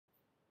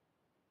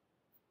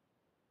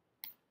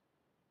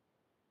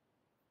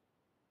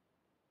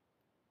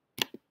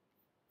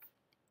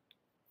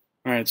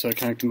All right, so I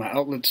connected my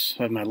outlets,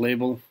 I have my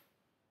label.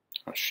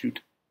 Oh,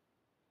 shoot.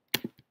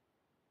 I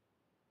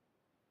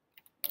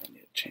need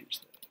to change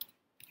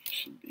that.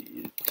 Should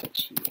be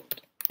text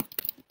field.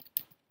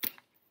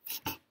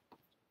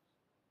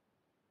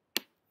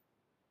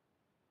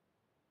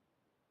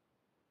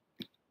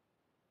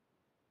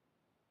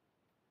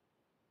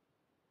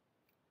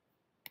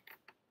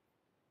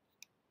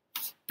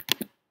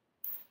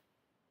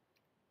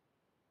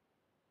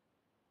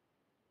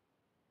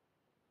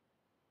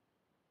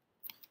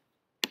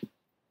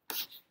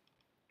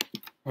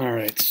 All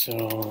right,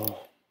 so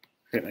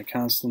create my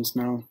constants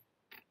now.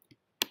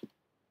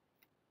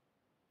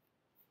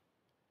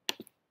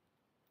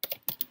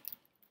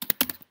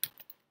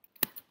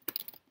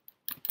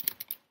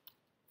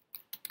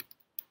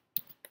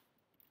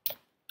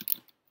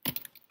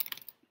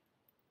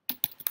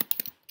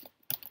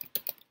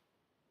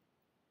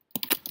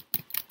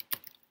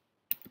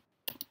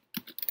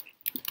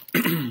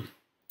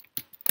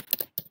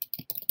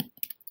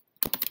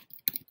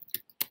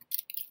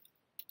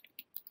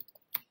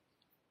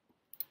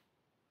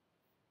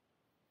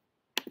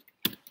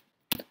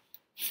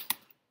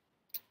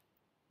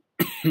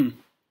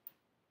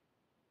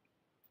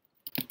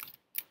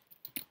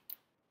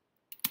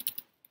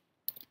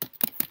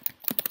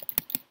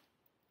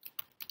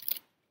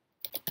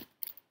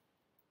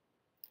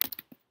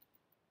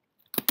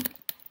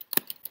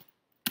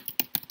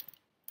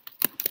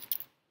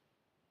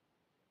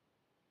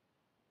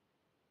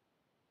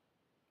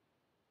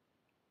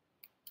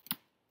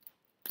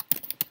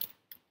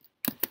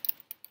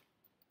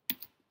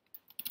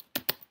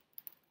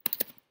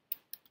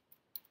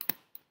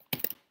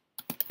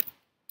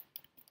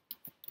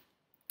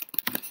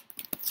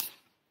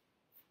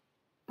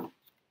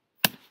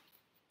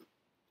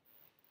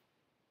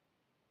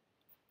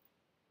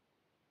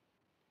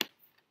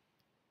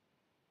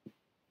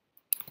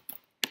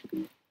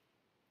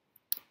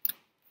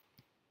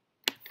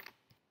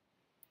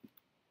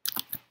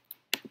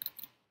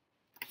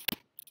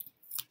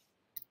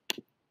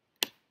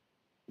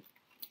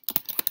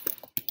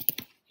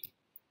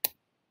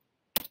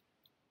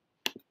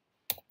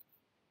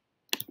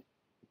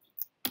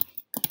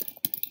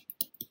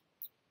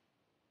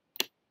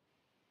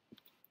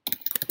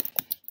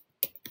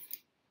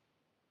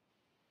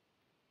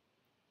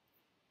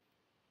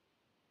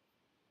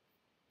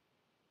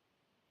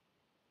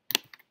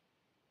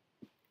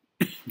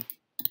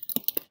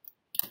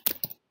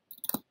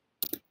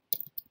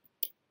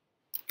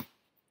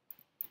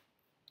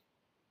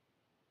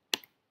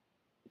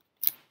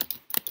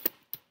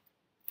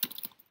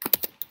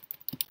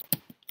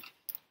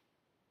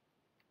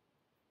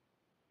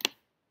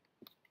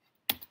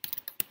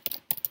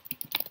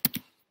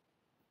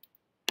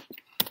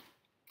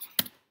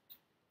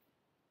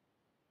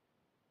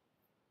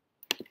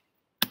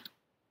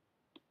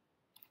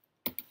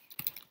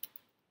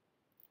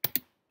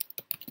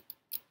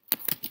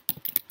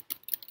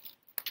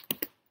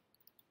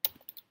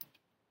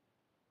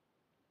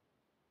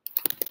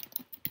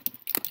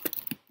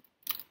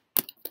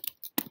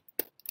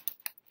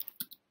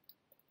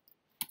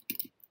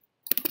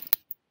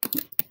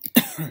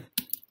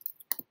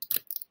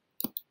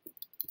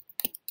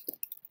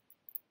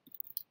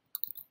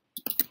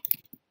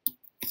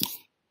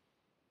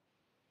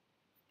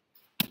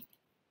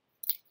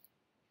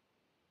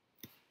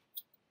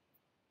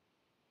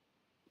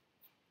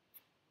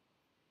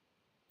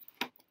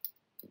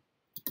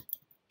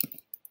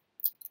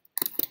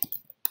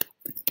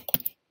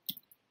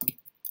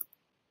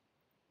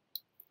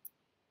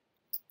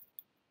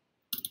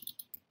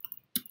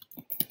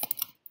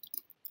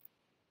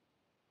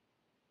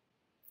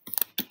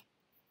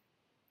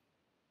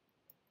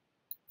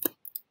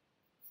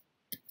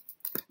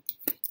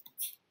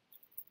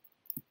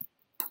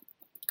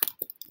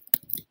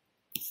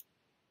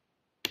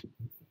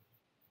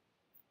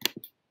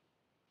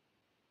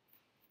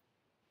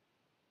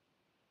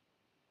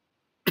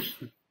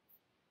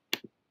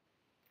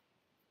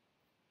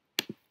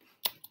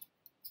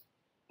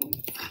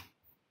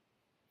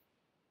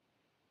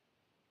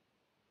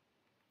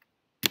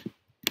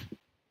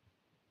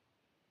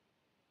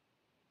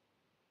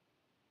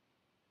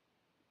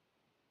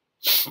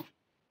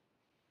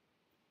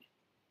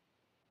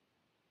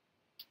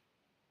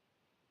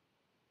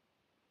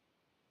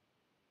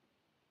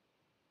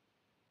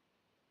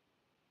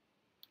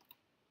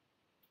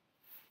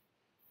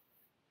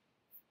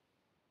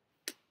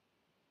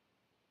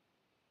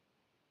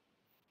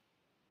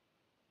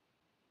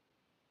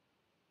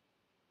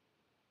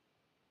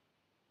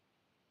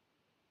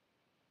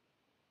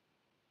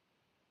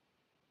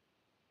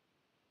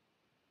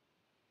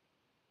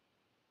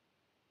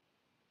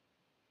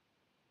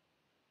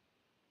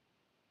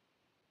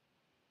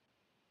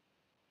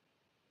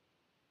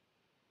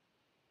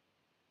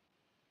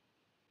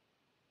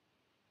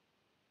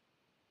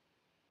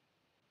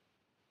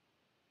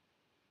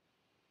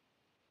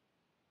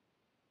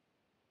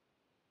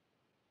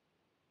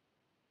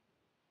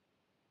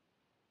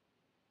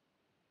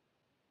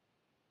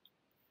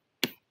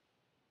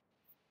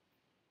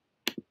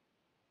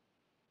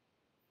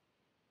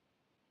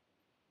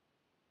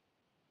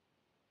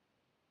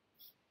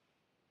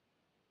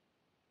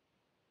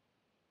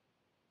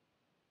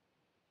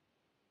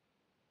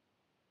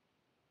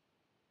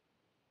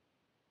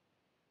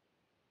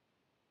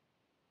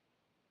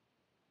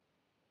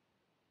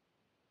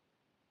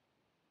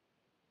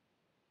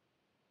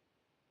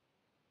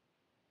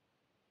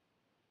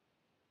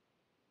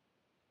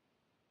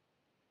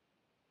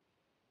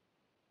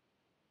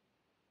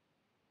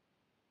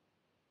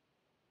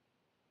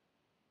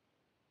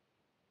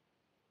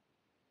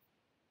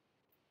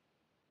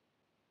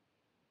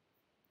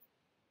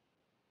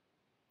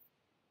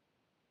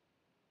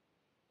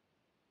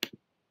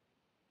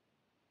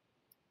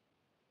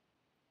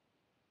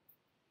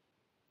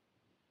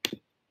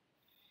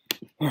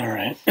 All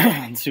right,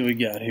 let's see what we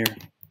got here.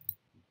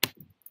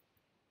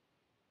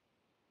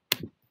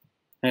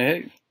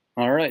 Hey,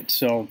 all right,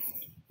 so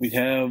we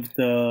have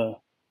the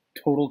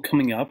total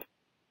coming up.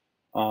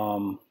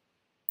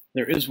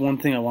 There is one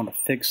thing I want to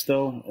fix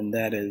though, and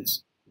that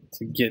is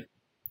to get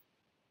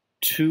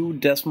 2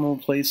 decimal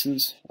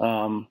places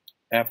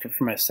after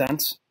for my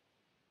cents.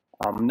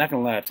 I'm not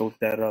gonna lie, I have to look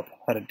that up,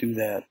 how to do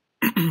that.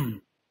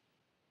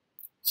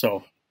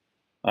 So,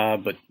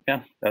 but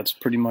yeah, that's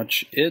pretty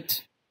much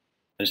it.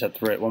 I just have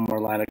to write one more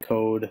line of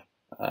code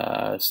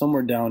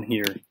somewhere down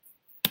here.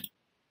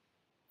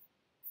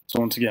 So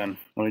once again,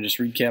 let me just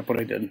recap what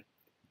I did.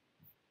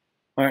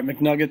 All right,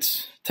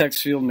 McNuggets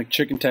text field,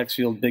 McChicken text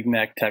field, Big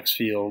Mac text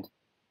field,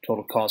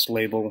 total cost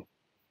label.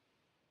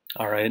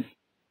 All right.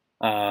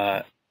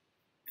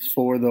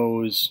 For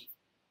those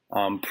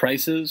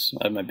prices,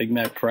 I have my Big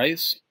Mac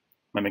price,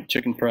 my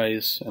McChicken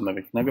price, and my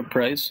McNugget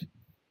price.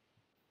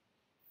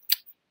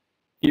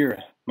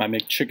 Here, my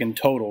McChicken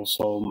total,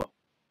 so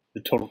the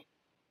total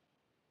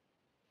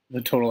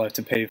I have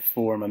to pay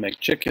for my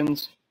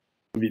McChickens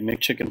would be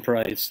McChicken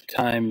price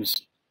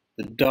times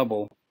the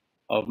double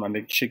of my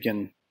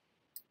McChicken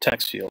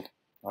text field.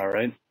 All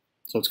right,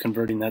 so it's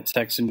converting that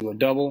text into a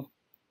double.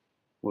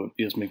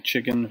 Because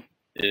McChicken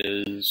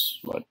is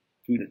what,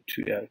 $2,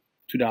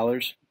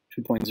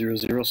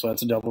 2.00, so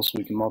that's a double. So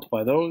we can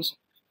multiply those.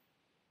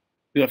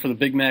 Do that for the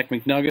Big Mac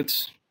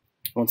McNuggets.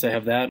 Once I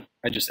have that,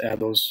 I just add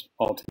those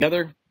all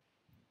together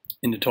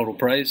into total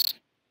price.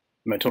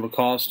 My total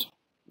cost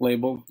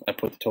label, I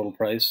put the total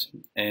price,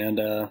 and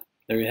there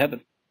you have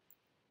it.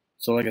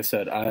 So like I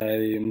said, I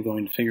am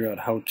going to figure out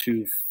how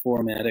to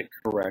format it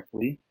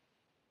correctly.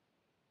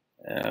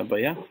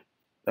 But yeah,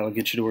 that'll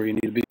get you to where you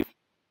need to be.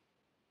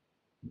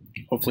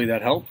 Hopefully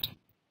that helped.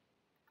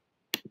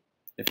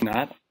 If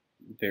not,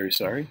 I'm very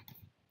sorry.